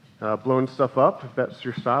blowing stuff up, if that's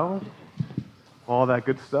your style, all that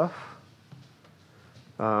good stuff.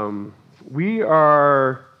 We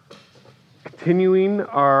are continuing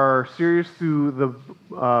our series through the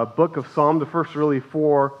book of Psalm, the first really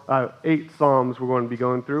 8 Psalms we're going to be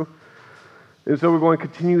going through. And so we're going to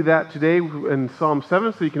continue that today in Psalm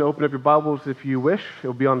 7, so you can open up your Bibles if you wish.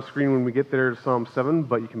 It'll be on the screen when we get there to Psalm 7,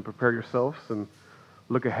 but you can prepare yourselves and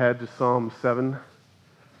look ahead to Psalm 7.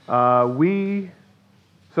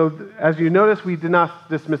 As you notice, we did not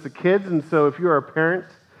dismiss the kids, and so if you're a parent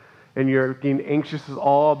and you're getting anxious at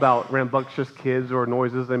all about rambunctious kids or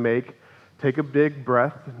noises they make, take a big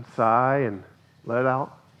breath and sigh and let it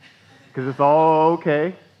out, because it's all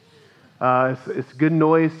okay. It's good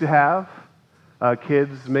noise to have.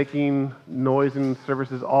 Kids making noise in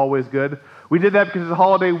service is always good. We did that because it's a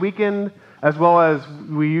holiday weekend, as well as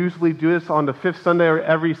we usually do this on the 5th Sunday or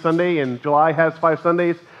every Sunday, and July has 5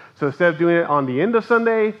 Sundays. So instead of doing it on the end of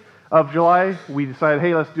Sunday of July, we decided,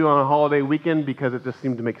 hey, let's do it on a holiday weekend because it just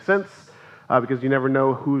seemed to make sense, because you never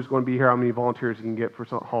know who's going to be here, how many volunteers you can get for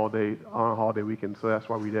some holiday on a holiday weekend. So that's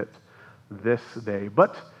why we did it this day.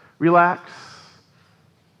 But relax,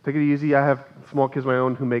 take it easy. I have small kids of my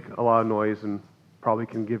own who make a lot of noise and probably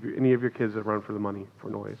can give any of your kids a run for the money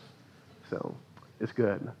for noise. So it's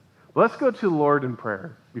good. But let's go to the Lord in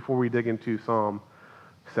prayer before we dig into Psalm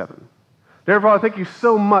 7. Dear Father, thank you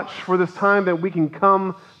so much for this time that we can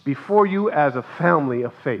come before you as a family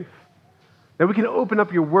of faith. That we can open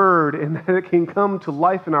up your word and that it can come to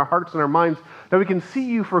life in our hearts and our minds. That we can see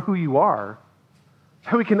you for who you are.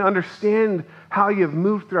 That we can understand how you have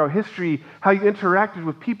moved throughout history, how you interacted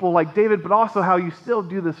with people like David, but also how you still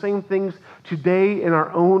do the same things today in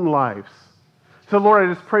our own lives. So, Lord,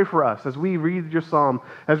 I just pray for us as we read your psalm,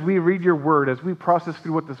 as we read your word, as we process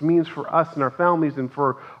through what this means for us and our families and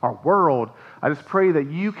for our world. I just pray that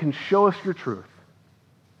you can show us your truth.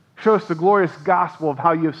 Show us the glorious gospel of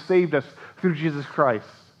how you have saved us through Jesus Christ.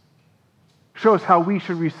 Show us how we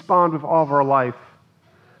should respond with all of our life.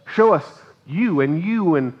 Show us you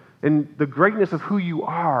and the greatness of who you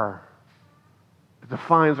are that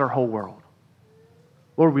defines our whole world.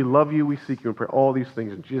 Lord, we love you, we seek you, and pray all these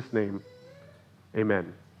things in Jesus' name.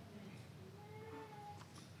 Amen.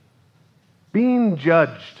 Being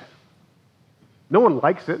judged. No one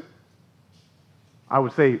likes it. I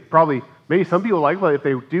would say probably, maybe some people like it, but if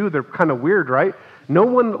they do, they're kind of weird, right? No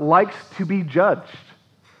one likes to be judged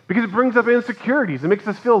because it brings up insecurities. It makes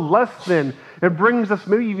us feel less than. It brings us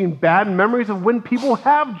maybe even bad memories of when people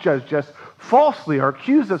have judged us falsely or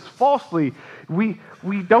accused us falsely. We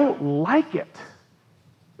don't like it.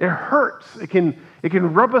 It hurts. It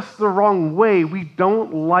can rub us the wrong way. We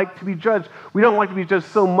don't like to be judged. We don't like to be judged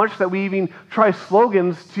so much that we even try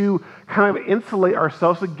slogans to kind of insulate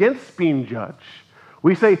ourselves against being judged.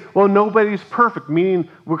 We say, well, nobody's perfect, meaning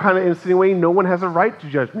we're kind of insinuating no one has a right to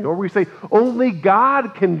judge me. Or we say, only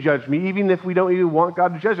God can judge me, even if we don't even want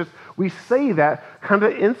God to judge us. We say that kind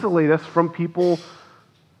of insulate us from people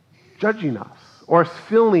judging us or us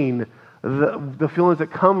feeling the feelings that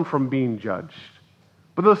come from being judged.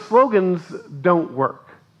 But those slogans don't work.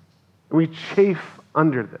 And we chafe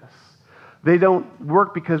under this. They don't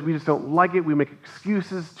work because we just don't like it. We make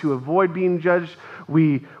excuses to avoid being judged.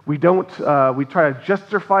 We try to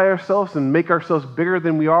justify ourselves and make ourselves bigger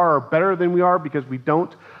than we are or better than we are because we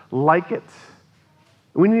don't like it.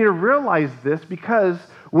 We need to realize this because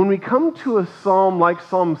when we come to a psalm like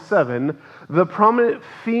Psalm 7, the prominent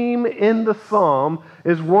theme in the psalm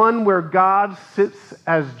is one where God sits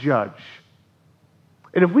as judge.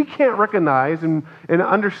 And if we can't recognize and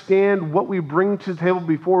understand what we bring to the table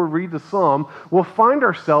before we read the psalm, we'll find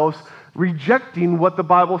ourselves rejecting what the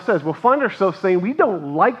Bible says. We'll find ourselves saying, we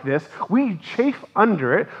don't like this. We chafe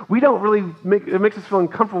under it. We don't really it makes us feel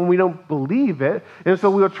uncomfortable when we don't believe it. And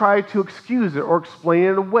so we'll try to excuse it or explain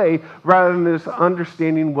it away rather than just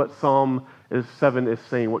understanding what Psalm 7 is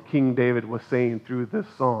saying, what King David was saying through this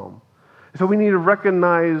psalm. So we need to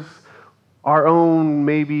recognize our own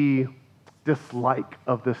maybe dislike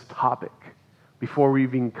of this topic before we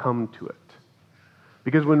even come to it.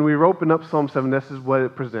 Because when we open up Psalm 7, this is what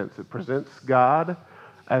it presents. It presents God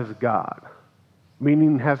as God,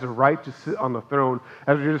 meaning he has a right to sit on the throne.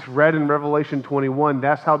 As we just read in Revelation 21,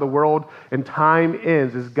 that's how the world and time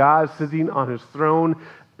ends, is God sitting on his throne,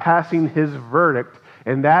 passing his verdict,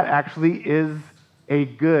 and that actually is a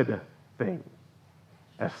good thing.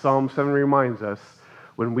 As Psalm 7 reminds us,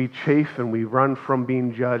 when we chafe and we run from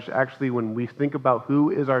being judged, actually when we think about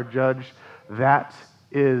who is our judge, that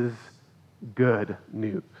is good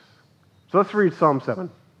news. So let's read Psalm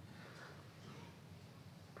 7.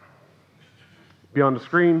 Be on the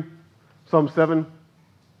screen, Psalm 7.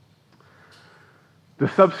 The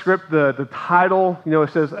subscript, the title, it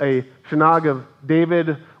says a Shanag of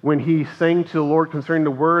David when he sang to the Lord concerning the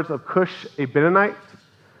words of Cush, a Benonite.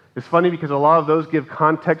 It's funny because a lot of those give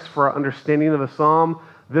context for our understanding of the psalm.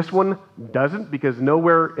 This one doesn't, because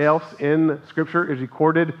nowhere else in Scripture is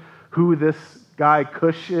recorded who this guy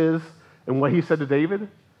Cush is and what he said to David.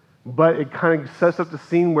 But it kind of sets up the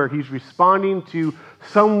scene where he's responding to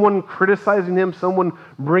someone criticizing him, someone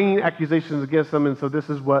bringing accusations against him. And so this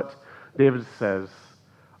is what David says.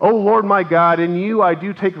 "O Lord my God, in you I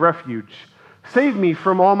do take refuge. Save me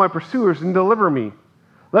from all my pursuers and deliver me.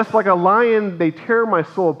 Lest like a lion they tear my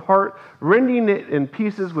soul apart, rending it in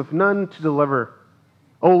pieces with none to deliver.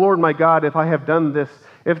 O Lord my God, if I have done this,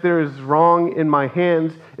 if there is wrong in my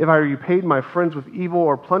hands, if I repaid my friends with evil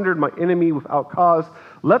or plundered my enemy without cause,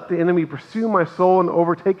 let the enemy pursue my soul and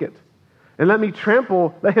overtake it. And let him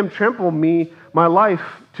trample me, my life,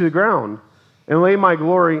 to the ground, and lay my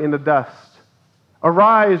glory in the dust.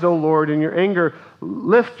 Arise, O Lord, in your anger.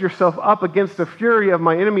 Lift yourself up against the fury of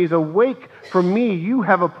my enemies. Awake for me. You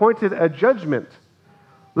have appointed a judgment.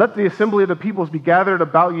 Let the assembly of the peoples be gathered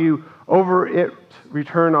about you. Over it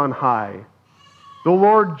return on high. The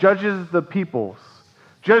Lord judges the peoples.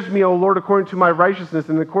 Judge me, O Lord, according to my righteousness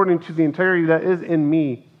and according to the integrity that is in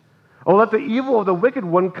me. Oh, let the evil of the wicked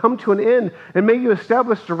one come to an end, and may you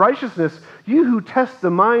establish the righteousness, you who test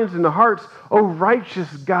the minds and the hearts, O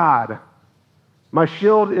righteous God. My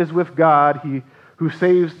shield is with God, he who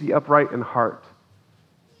saves the upright in heart.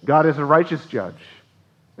 God is a righteous judge,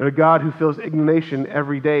 and a God who feels indignation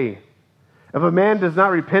every day. If a man does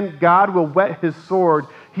not repent, God will whet his sword.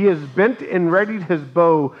 He has bent and readied his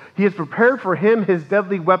bow. He has prepared for him his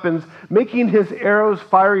deadly weapons, making his arrows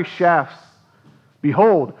fiery shafts.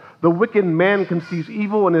 Behold, the wicked man conceives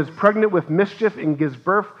evil and is pregnant with mischief and gives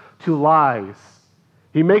birth to lies.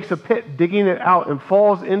 He makes a pit, digging it out, and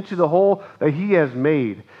falls into the hole that he has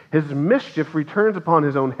made. His mischief returns upon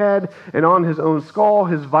his own head, and on his own skull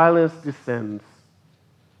his violence descends.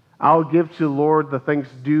 I'll give to the Lord the thanks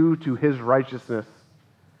due to his righteousness,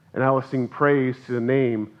 and I will sing praise to the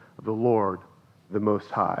name of the Lord, the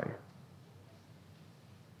Most High."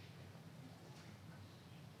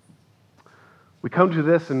 We come to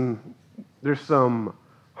this, and there's some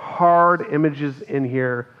hard images in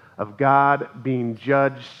here of God being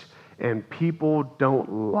judged, and people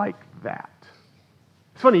don't like that.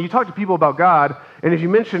 It's funny, you talk to people about God, and if you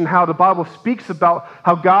mention how the Bible speaks about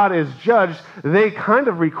how God is judged, they kind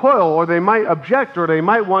of recoil, or they might object, or they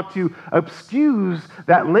might want to excuse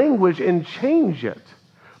that language and change it.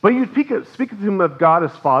 But you speak to them of God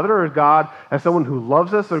as Father, or God as someone who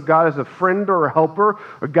loves us, or God as a friend or a helper,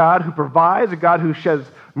 or God who provides, a God who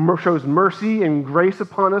shows mercy and grace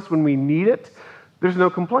upon us when we need it. There's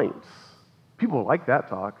no complaints. People like that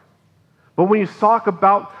talk. But when you talk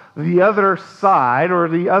about the other side or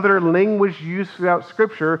the other language used throughout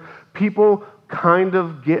Scripture, people kind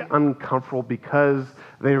of get uncomfortable because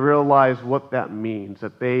they realize what that means,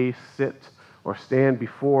 that they sit or stand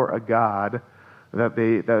before a God that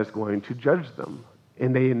is going to judge them.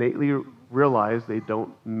 And they innately realize they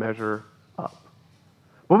don't measure up.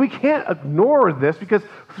 But we can't ignore this, because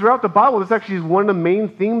throughout the Bible, this actually is one of the main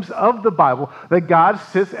themes of the Bible, that God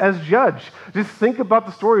sits as judge. Just think about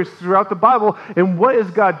the stories throughout the Bible, and what is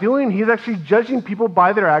God doing? He's actually judging people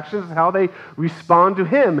by their actions, how they respond to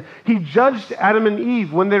him. He judged Adam and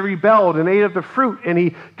Eve when they rebelled and ate of the fruit, and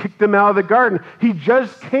he kicked them out of the garden. He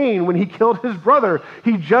judged Cain when he killed his brother.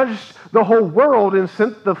 He judged the whole world and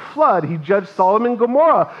sent the flood. He judged Sodom and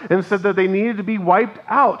Gomorrah and said that they needed to be wiped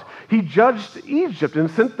out. He judged Egypt and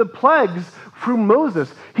sent the plagues through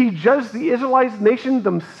Moses. He judged the Israelite nation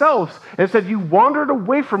themselves and said, "You wandered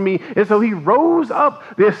away from me." And so he rose up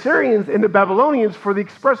the Assyrians and the Babylonians for the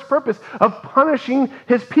express purpose of punishing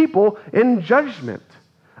his people in judgment.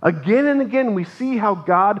 Again and again, we see how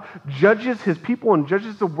God judges his people and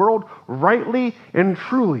judges the world rightly and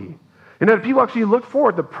truly. And that people actually look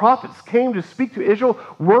forward. The prophets came to speak to Israel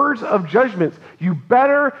words of judgment. You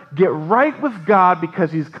better get right with God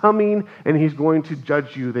because he's coming and he's going to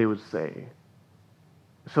judge you, they would say.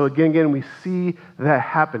 So again, we see that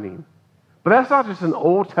happening. But that's not just an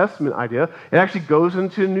Old Testament idea. It actually goes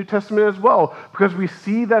into the New Testament as well, because we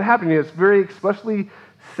see that happening. It's very expressly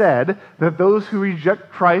said that those who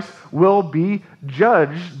reject Christ will be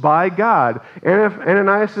judged by God.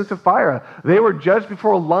 Ananias and Sapphira, they were judged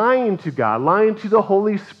before lying to God, lying to the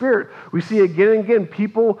Holy Spirit. We see again and again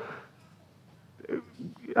people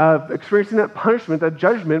experiencing that punishment, that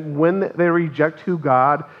judgment, when they reject who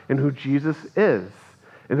God and who Jesus is.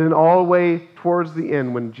 And then all the way towards the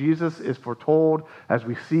end, when Jesus is foretold, as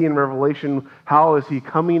we see in Revelation, how is he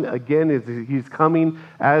coming again? He's coming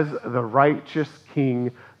as the righteous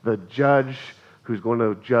king, the judge who's going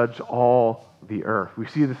to judge all the earth. We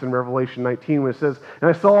see this in Revelation 19 when it says, "And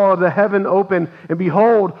I saw the heaven open, and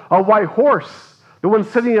behold, a white horse. The one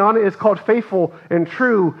sitting on it is called Faithful and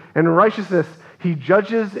True, and Righteousness. He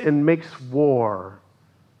judges and makes war."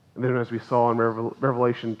 And then as we saw in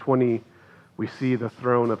Revelation 20, we see the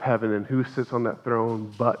throne of heaven, and who sits on that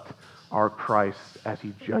throne but our Christ as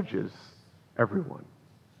he judges everyone.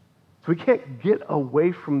 So we can't get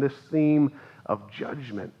away from this theme of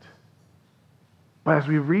judgment. But as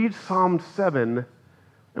we read Psalm 7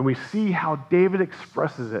 and we see how David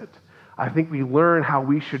expresses it, I think we learn how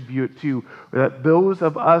we should view it too. That those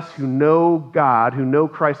of us who know God, who know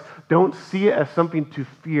Christ, don't see it as something to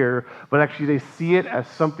fear, but actually they see it as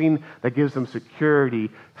something that gives them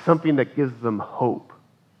security, something that gives them hope.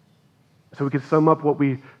 So we can sum up what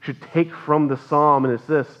we should take from the psalm, and it's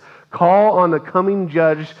this: call on the coming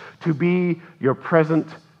judge to be your present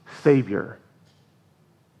Savior.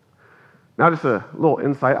 Now, just a little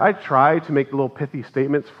insight. I try to make little pithy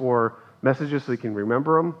statements for messages so you can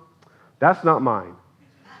remember them. That's not mine.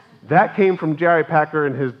 That came from J.I. Packer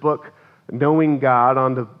in his book, Knowing God,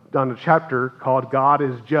 on the chapter called God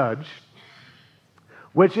is Judge,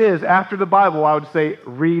 which is, after the Bible, I would say,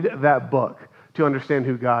 read that book to understand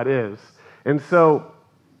who God is. And so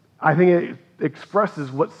I think it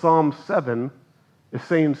expresses what Psalm 7 is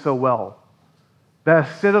saying so well. That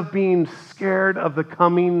instead of being scared of the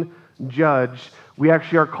coming judge, we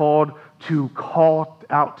actually are called to call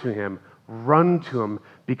out to him, run to him,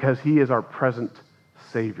 because he is our present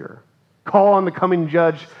Savior. Call on the coming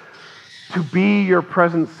judge to be your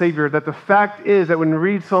present Savior. That the fact is that when we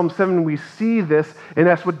read Psalm 7, we see this, and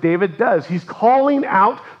that's what David does. He's calling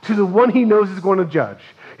out to the one he knows is going to judge.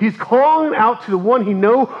 He's calling out to the one he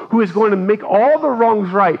knows who is going to make all the wrongs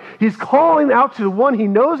right. He's calling out to the one he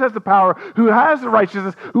knows has the power, who has the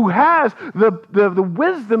righteousness, who has the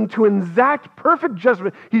wisdom to exact perfect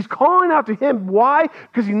judgment. He's calling out to him. Why?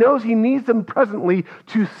 Because he knows he needs them presently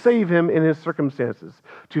to save him in his circumstances,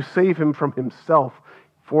 to save him from himself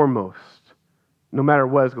foremost, no matter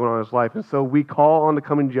what is going on in his life. And so we call on the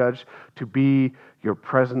coming judge to be your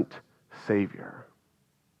present Savior.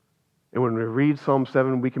 And when we read Psalm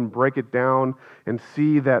 7, we can break it down and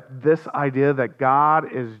see that this idea that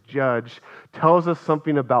God is judge tells us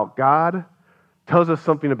something about God, tells us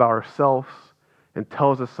something about ourselves, and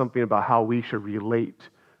tells us something about how we should relate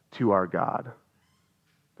to our God.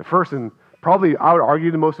 The first, and probably I would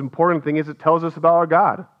argue the most important thing, is it tells us about our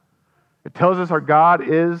God. It tells us our God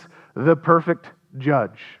is the perfect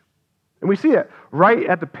judge. And we see it right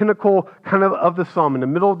at the pinnacle kind of the psalm. In the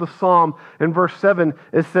middle of the psalm, in verse 7,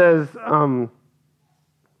 it says, the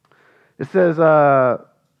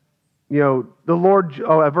Lord,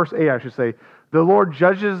 at verse 8, I should say, the Lord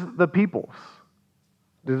judges the peoples.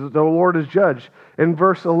 The Lord is judge. In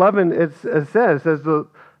verse 11, it says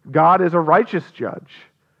God is a righteous judge.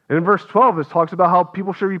 And in verse 12, it talks about how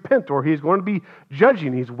people should repent, or he's going to be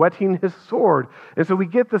judging. He's whetting his sword. And so we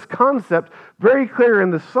get this concept very clear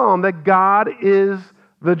in the psalm that God is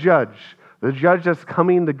the judge. The judge that's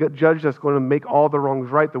coming, the judge that's going to make all the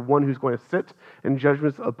wrongs right, the one who's going to sit in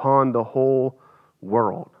judgments upon the whole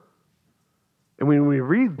world. And when we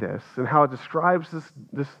read this and how it describes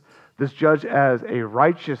this judge as a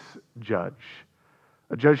righteous judge,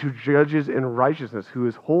 a judge who judges in righteousness, who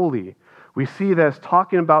is holy, we see that it's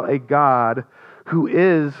talking about a God who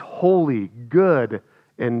is holy, good,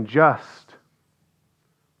 and just.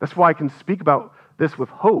 That's why I can speak about this with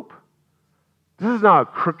hope. This is not a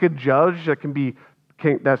crooked judge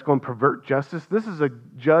that's going to pervert justice. This is a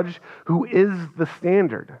judge who is the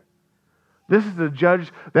standard. This is the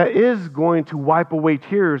judge that is going to wipe away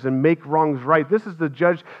tears and make wrongs right. This is the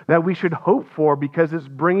judge that we should hope for because it's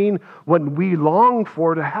bringing what we long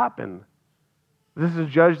for to happen. This is a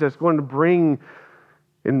judge that's going to bring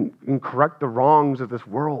and correct the wrongs of this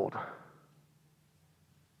world.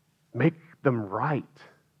 Make them right.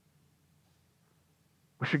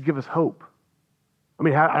 Which should give us hope. I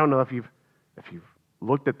mean, I don't know if you've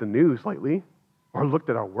looked at the news lately or looked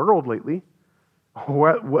at our world lately.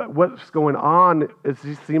 What's going on? It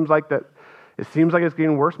seems like it's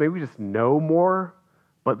getting worse. Maybe we just know more.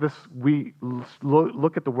 But we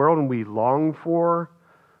look at the world and we long for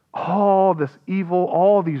all this evil,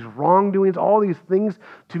 all these wrongdoings, all these things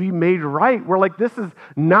to be made right. We're like, this is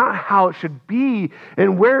not how it should be.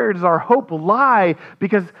 And where does our hope lie?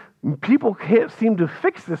 Because people can't seem to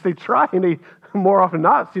fix this. They try, and they more often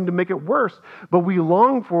not seem to make it worse. But we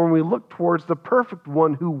long for and we look towards the perfect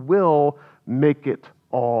one who will make it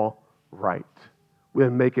all right. We'll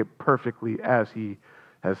make it perfectly as he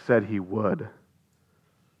has said he would.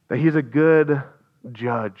 That he's a good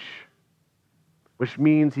judge, which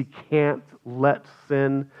means he can't let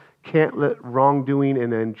sin, can't let wrongdoing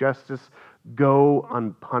and injustice go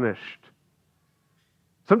unpunished.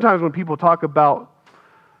 Sometimes when people talk about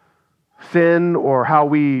sin or how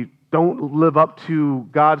we don't live up to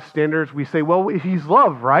God's standards, we say, well, if he's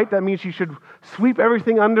love, right? That means he should sweep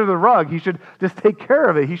everything under the rug. He should just take care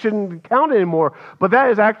of it. He shouldn't count anymore. But that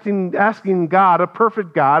is asking God, a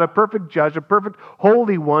perfect judge, a perfect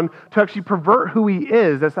holy one, to actually pervert who he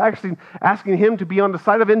is. That's actually asking him to be on the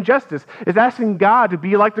side of injustice. It's asking God to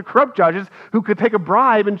be like the corrupt judges who could take a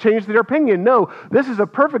bribe and change their opinion. No, this is a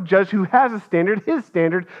perfect judge who has a standard, his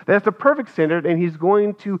standard, that's the perfect standard, and he's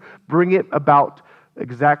going to bring it about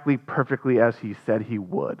exactly perfectly as he said he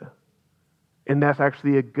would. And that's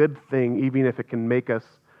actually a good thing, even if it can make us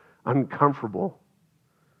uncomfortable.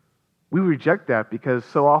 We reject that because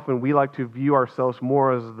so often we like to view ourselves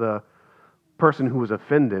more as the person who was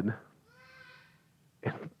offended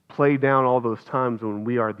and play down all those times when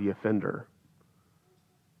we are the offender.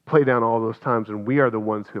 Play down all those times when we are the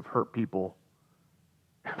ones who have hurt people.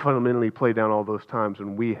 And fundamentally play down all those times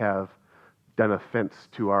when we have done offense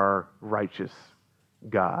to our righteous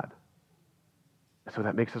God. So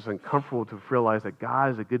that makes us uncomfortable to realize that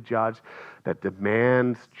God is a good judge that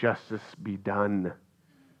demands justice be done.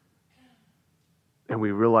 And we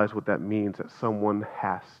realize what that means, that someone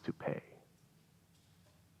has to pay.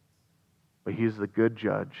 But he's the good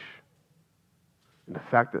judge. And the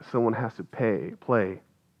fact that someone has to pay,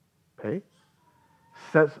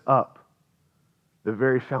 sets up the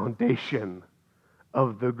very foundation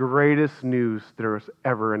of the greatest news there was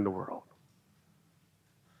ever in the world.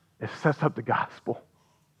 It sets up the gospel.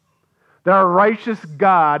 That our righteous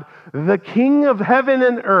God, the King of heaven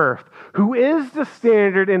and earth, who is the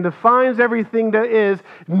standard and defines everything that is,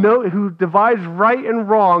 who divides right and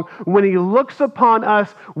wrong, when he looks upon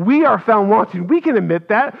us, we are found wanting. We can admit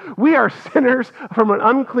that. We are sinners from an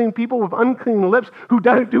unclean people with unclean lips who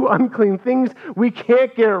don't do unclean things. We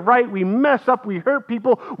can't get it right. We mess up. We hurt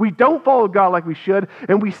people. We don't follow God like we should.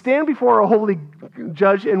 And we stand before a holy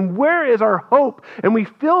judge. And where is our hope? And we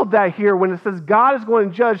feel that here when it says God is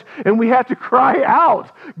going to judge, and we have to cry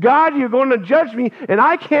out, God, you're going to judge me, and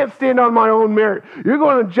I can't stand on my own merit. You're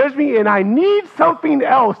going to judge me, and I need something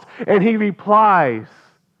else. And he replies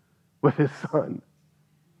with his son.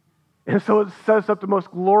 And so it sets up the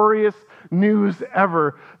most glorious news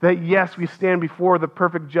ever that yes, we stand before the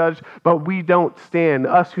perfect judge, but we don't stand.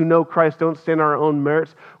 Us who know Christ don't stand on our own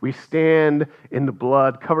merits. We stand in the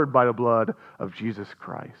blood, covered by the blood of Jesus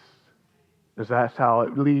Christ. Because that's how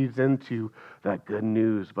it leads into that good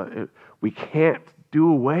news. But we can't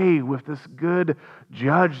do away with this good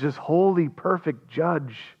judge, this holy, perfect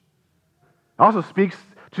judge. It also speaks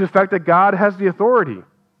to the fact that God has the authority.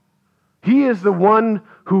 He is the one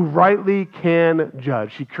who rightly can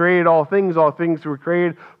judge. He created all things were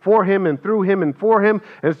created for him and through him and for him,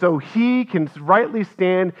 and so he can rightly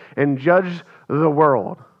stand and judge the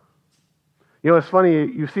world. You know, it's funny,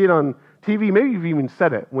 you see it on TV, maybe you've even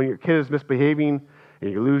said it, when your kid is misbehaving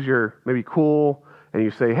and you lose your maybe cool, and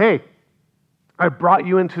you say, hey, I brought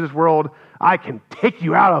you into this world, I can take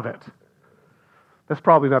you out of it. That's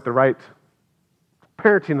probably not the right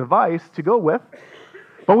parenting advice to go with.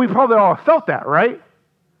 But we probably all felt that, right?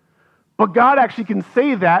 But God actually can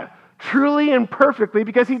say that truly and perfectly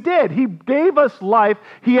because he did. He gave us life.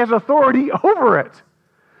 He has authority over it.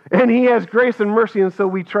 And he has grace and mercy, and so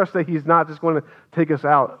we trust that he's not just going to take us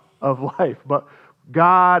out of life. But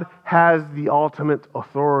God has the ultimate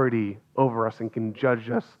authority over us and can judge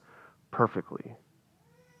us perfectly.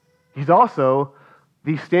 He's also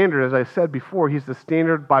the standard, as I said before, he's the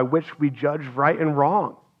standard by which we judge right and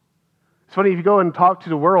wrong. It's funny, if you go and talk to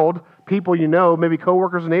the world, people you know, maybe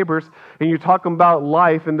coworkers and neighbors, and you're talking about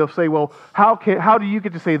life, and they'll say, well, how do you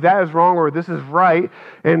get to say that is wrong or this is right?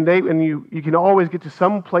 And you can always get to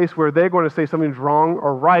some place where they're going to say something's wrong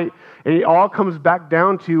or right, and it all comes back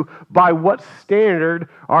down to, by what standard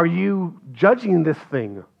are you judging this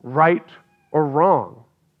thing, right or wrong?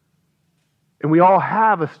 And we all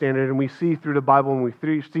have a standard, and we see through the Bible, and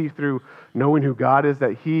we see through knowing who God is,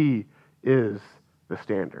 that he is the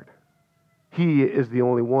standard. He is the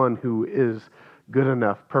only one who is good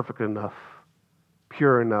enough, perfect enough,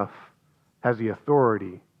 pure enough, has the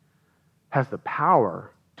authority, has the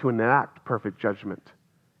power to enact perfect judgment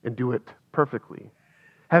and do it perfectly,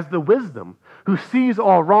 has the wisdom, who sees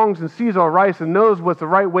all wrongs and sees all rights and knows what's the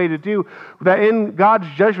right way to do, that in God's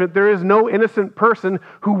judgment there is no innocent person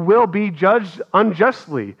who will be judged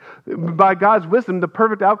unjustly. By God's wisdom, the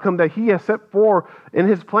perfect outcome that he has set for in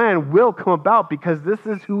his plan will come about because this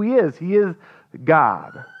is who he is. He is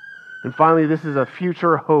God. And finally, this is a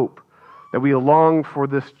future hope that we long for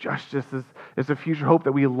this justice. It's a future hope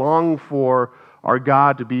that we long for our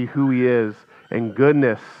God to be who he is and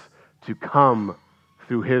goodness to come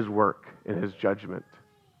through his work and his judgment.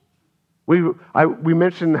 We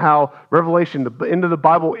mentioned how Revelation, the end of the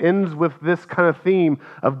Bible, ends with this kind of theme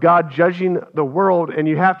of God judging the world, and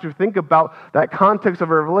you have to think about that context of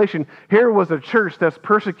Revelation. Here was a church that's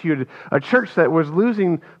persecuted, a church that was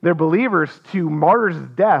losing their believers to martyrs'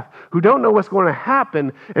 death, who don't know what's going to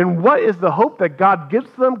happen, and what is the hope that God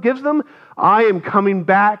gives them? I am coming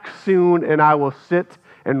back soon, and I will sit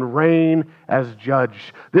and reign as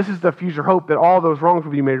judge. This is the future hope that all those wrongs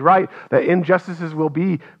will be made right, that injustices will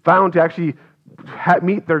be found to actually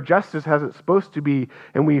meet their justice as it's supposed to be,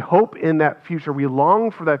 and we hope in that future. We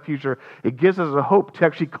long for that future. It gives us a hope to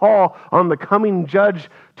actually call on the coming judge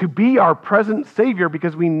to be our present Savior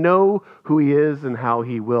because we know who he is and how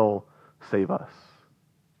he will save us.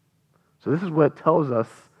 So this is what it tells us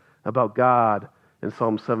about God in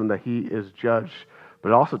Psalm 7, that he is judge, but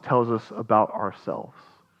it also tells us about ourselves.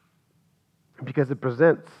 Because it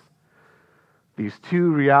presents these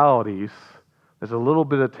two realities. There's a little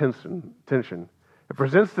bit of tension. It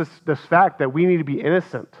presents this fact that we need to be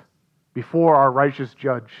innocent before our righteous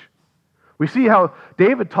judge. We see how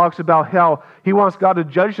David talks about how he wants God to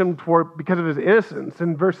judge him because of his innocence.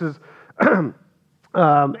 In verses 8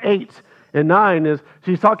 and 9,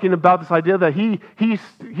 he's talking about this idea that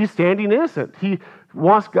he's standing innocent. He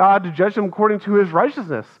wants God to judge him according to his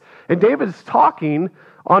righteousness. And David is talking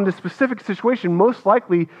on this specific situation. Most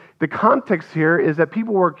likely, the context here is that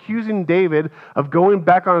people were accusing David of going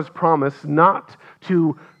back on his promise not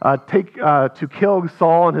to kill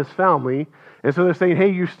Saul and his family. And so they're saying,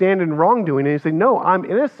 hey, you stand in wrongdoing. And he's saying, no, I'm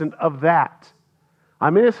innocent of that.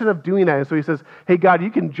 I'm innocent of doing that. And so he says, hey, God,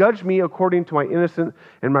 you can judge me according to my innocence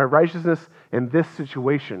and my righteousness in this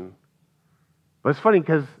situation. But it's funny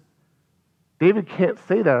because David can't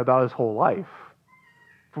say that about his whole life.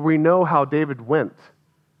 For we know how David went.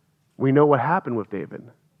 We know what happened with David.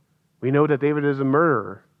 We know that David is a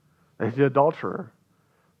murderer, that he's an adulterer,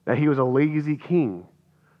 that he was a lazy king,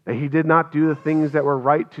 that he did not do the things that were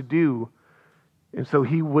right to do. And so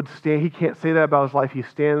he can't say that about his life. He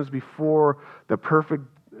stands before the perfect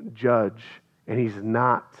judge, and he's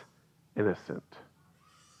not innocent.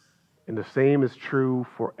 And the same is true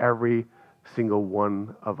for every single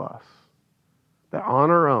one of us. That on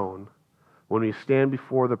our own, when we stand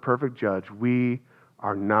before the perfect judge, we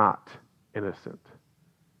are not innocent.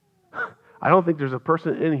 I don't think there's a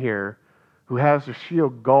person in here who has the sheer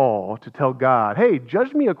gall to tell God, hey,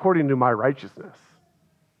 judge me according to my righteousness.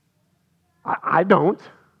 I don't,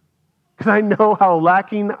 because I know how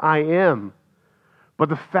lacking I am. But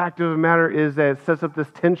the fact of the matter is that it sets up this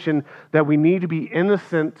tension that we need to be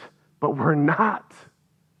innocent, but we're not.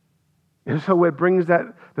 And so it brings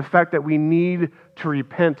the fact that we need to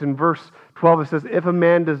repent. In verse 12 it says, if a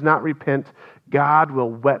man does not repent, God will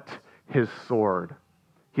whet his sword.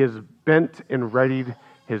 He has bent and readied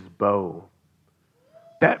his bow.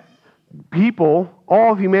 That people,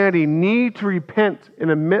 all of humanity, need to repent and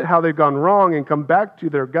admit how they've gone wrong and come back to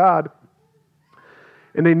their God.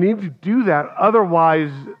 And they need to do that,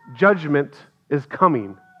 otherwise judgment is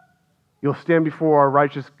coming. You'll stand before our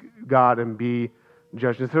righteous God and be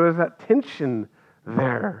judged. And so there's that tension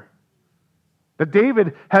there. That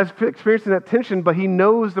David has experienced that tension, but he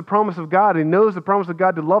knows the promise of God. He knows the promise of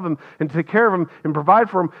God to love him and to take care of him and provide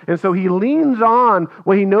for him. And so he leans on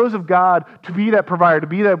what he knows of God to be that provider, to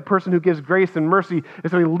be that person who gives grace and mercy. And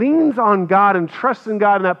so he leans on God and trusts in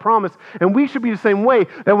God in that promise. And we should be the same way,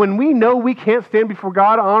 that when we know we can't stand before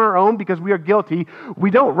God on our own because we are guilty, we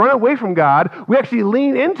don't run away from God. We actually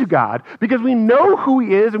lean into God because we know who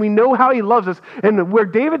he is and we know how he loves us. And where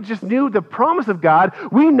David just knew the promise of God,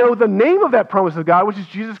 we know the name of that promise of God, which is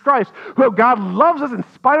Jesus Christ, who God loves us in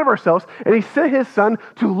spite of ourselves, and he sent his son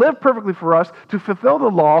to live perfectly for us, to fulfill the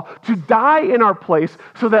law, to die in our place,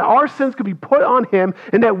 so that our sins could be put on him,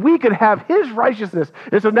 and that we could have his righteousness.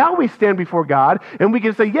 And so now we stand before God, and we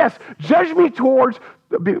can say, yes, judge me towards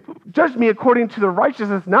judge me according to the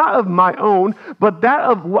righteousness, not of my own, but that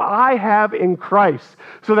of what I have in Christ.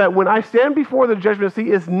 So that when I stand before the judgment seat,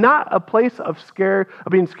 it's not a place of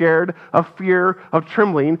being scared, of fear, of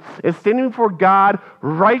trembling. It's standing before God,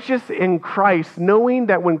 righteous in Christ, knowing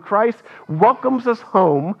that when Christ welcomes us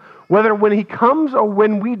home, whether when he comes or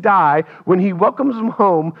when we die, when he welcomes them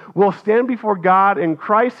home, we'll stand before God and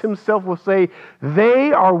Christ himself will say,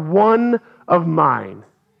 they are one of mine.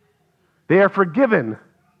 They are forgiven.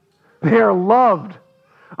 They are loved.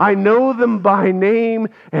 I know them by name,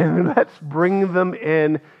 and let's bring them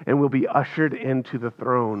in, and we'll be ushered into the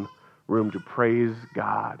throne room to praise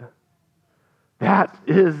God. That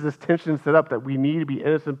is this tension set up that we need to be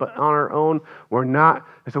innocent, but on our own, we're not.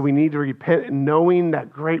 And so we need to repent, knowing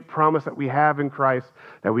that great promise that we have in Christ,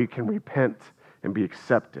 that we can repent and be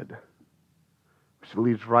accepted. Which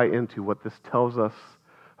leads right into what this tells us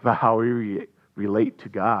about how we relate to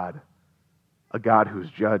God, a God who's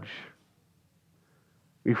judge.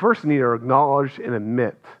 We first need to acknowledge and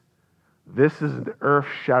admit this is an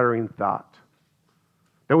earth-shattering thought.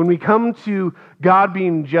 That when we come to God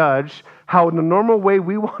being judged, how in the normal way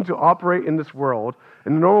we want to operate in this world,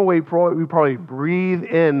 in the normal way we probably breathe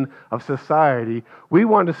in of society, we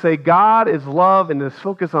want to say God is love and let's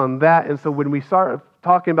focus on that. And so when we start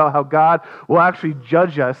talking about how God will actually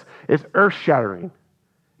judge us, it's earth-shattering.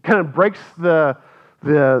 It kind of breaks the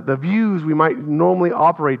views we might normally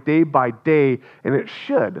operate day by day, and it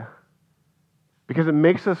should, because it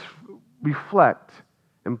makes us reflect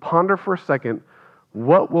and ponder for a second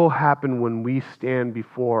what will happen when we stand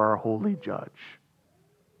before our holy judge.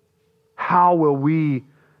 How will we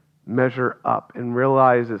measure up and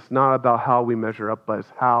realize it's not about how we measure up, but it's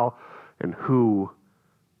how and who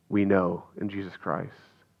we know in Jesus Christ.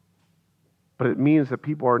 But it means that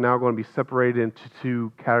people are now going to be separated into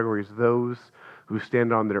two categories: those who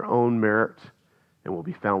stand on their own merit and will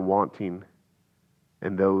be found wanting,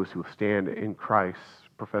 and those who stand in Christ,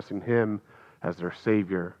 professing him as their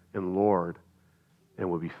Savior and Lord, and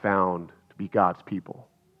will be found to be God's people.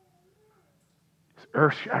 It's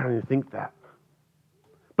earth-shattering to think that.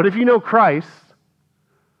 But if you know Christ,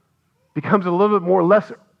 it becomes a little bit more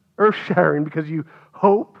less earth-shattering because you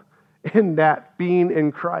hope in that being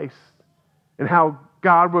in Christ and how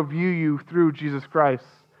God will view you through Jesus Christ.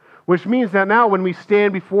 Which means that now when we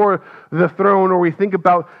stand before the throne or we think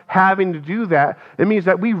about having to do that, it means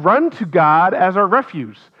that we run to God as our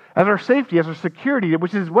refuge, as our safety, as our security,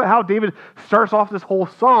 which is how David starts off this whole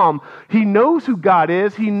psalm. He knows who God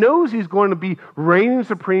is. He knows he's going to be reigning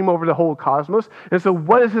supreme over the whole cosmos. And so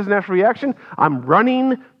what is his natural reaction? I'm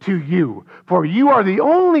running to you, for you are the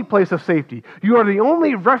only place of safety. You are the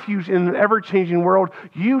only refuge in an ever-changing world.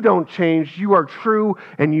 You don't change. You are true,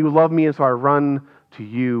 and you love me, and so I run to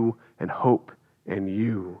you and hope in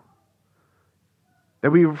you. That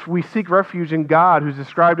we seek refuge in God, who's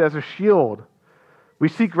described as a shield. We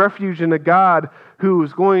seek refuge in a God who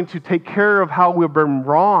is going to take care of how we've been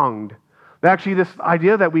wronged. Actually, this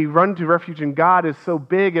idea that we run to refuge in God is so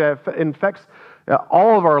big, it infects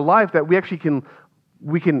all of our life that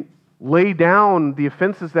we can lay down the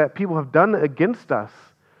offenses that people have done against us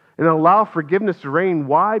and allow forgiveness to reign.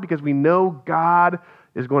 Why? Because we know God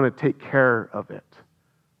is going to take care of it.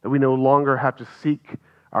 That we no longer have to seek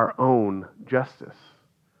our own justice.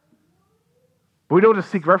 But we don't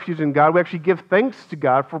just seek refuge in God. We actually give thanks to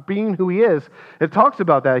God for being who he is. It talks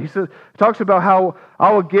about that. It talks about how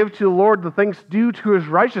I will give to the Lord the thanks due to his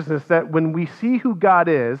righteousness, that when we see who God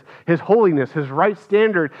is, his holiness, his right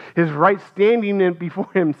standard, his right standing before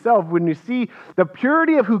himself, when you see the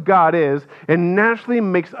purity of who God is, it naturally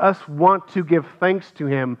makes us want to give thanks to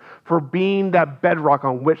him for being that bedrock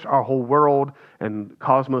on which our whole world and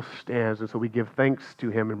cosmos stands. And so we give thanks to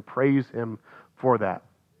him and praise him for that.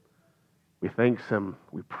 We thank him,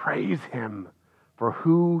 we praise him for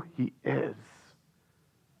who he is.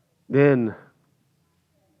 Then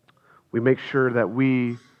we make sure that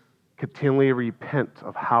we continually repent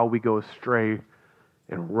of how we go astray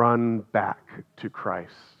and run back to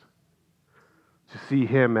Christ. To see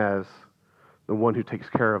him as the one who takes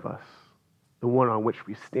care of us, the one on which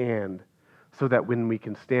we stand, so that when we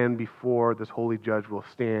can stand before this holy judge, we'll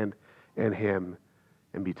stand in him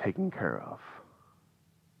and be taken care of.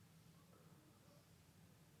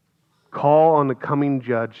 Call on the coming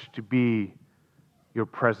judge to be your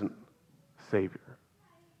present Savior.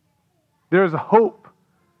 There is a hope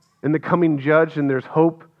in the coming judge, and there's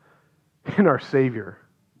hope in our Savior.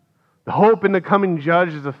 The hope in the coming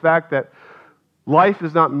judge is the fact that life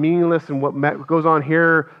is not meaningless, and what goes on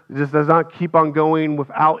here just does not keep on going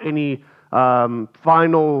without any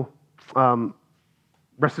final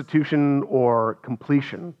restitution or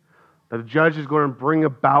completion. That the judge is going to bring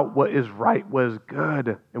about what is right, what is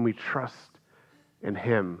good, and we trust in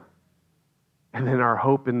him. And then our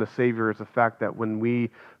hope in the Savior is the fact that when we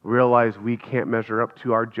realize we can't measure up to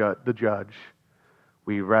the judge,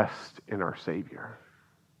 we rest in our Savior.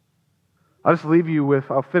 I'll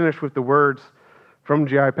finish with the words from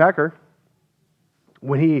J.I. Packer.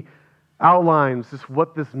 When he outlines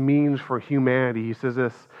what this means for humanity, he says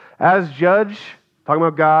this: as judge, talking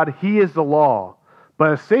about God, he is the law,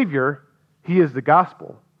 but as Savior, he is the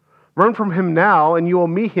gospel. Run from him now, and you will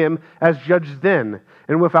meet him as judge then,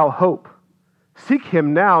 and without hope. Seek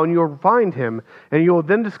him now, and you will find him, and you will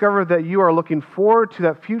then discover that you are looking forward to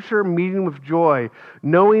that future meeting with joy,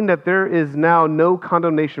 knowing that there is now no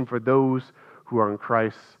condemnation for those who are in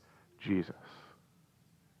Christ Jesus.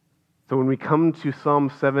 So when we come to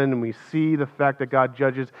Psalm 7 and we see the fact that God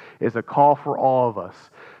judges, it's a call for all of us.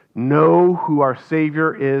 Know who our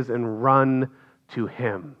Savior is and run to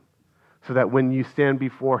him, so that when you stand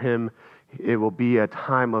before him, it will be a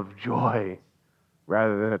time of joy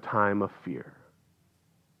rather than a time of fear.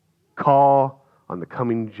 Call on the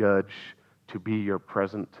coming judge to be your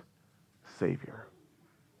present Savior.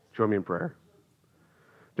 Join me in prayer.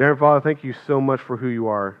 Dear Father, thank you so much for who you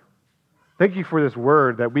are. Thank you for this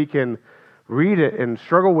word that we can read it and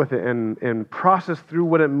struggle with it and process through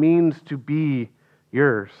what it means to be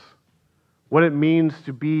yours, what it means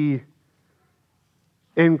to be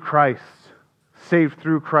in Christ, saved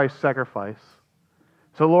through Christ's sacrifice.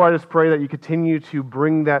 So Lord, I just pray that you continue to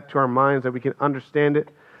bring that to our minds, that we can understand it,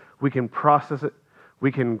 we can process it,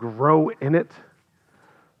 we can grow in it,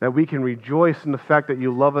 that we can rejoice in the fact that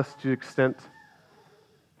you love us to the extent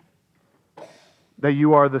that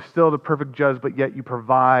you are still the perfect judge, but yet you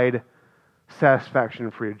provide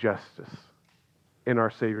satisfaction for your justice in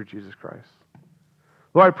our Savior, Jesus Christ.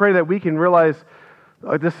 Lord, I pray that we can realize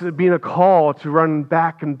this is being a call to run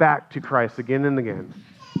back and back to Christ again and again.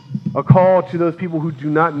 A call to those people who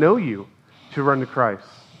do not know you to run to Christ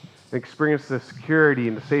and experience the security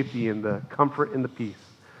and the safety and the comfort and the peace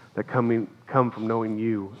that come from knowing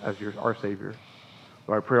you as our Savior.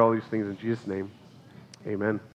 Lord, I pray all these things in Jesus' name. Amen.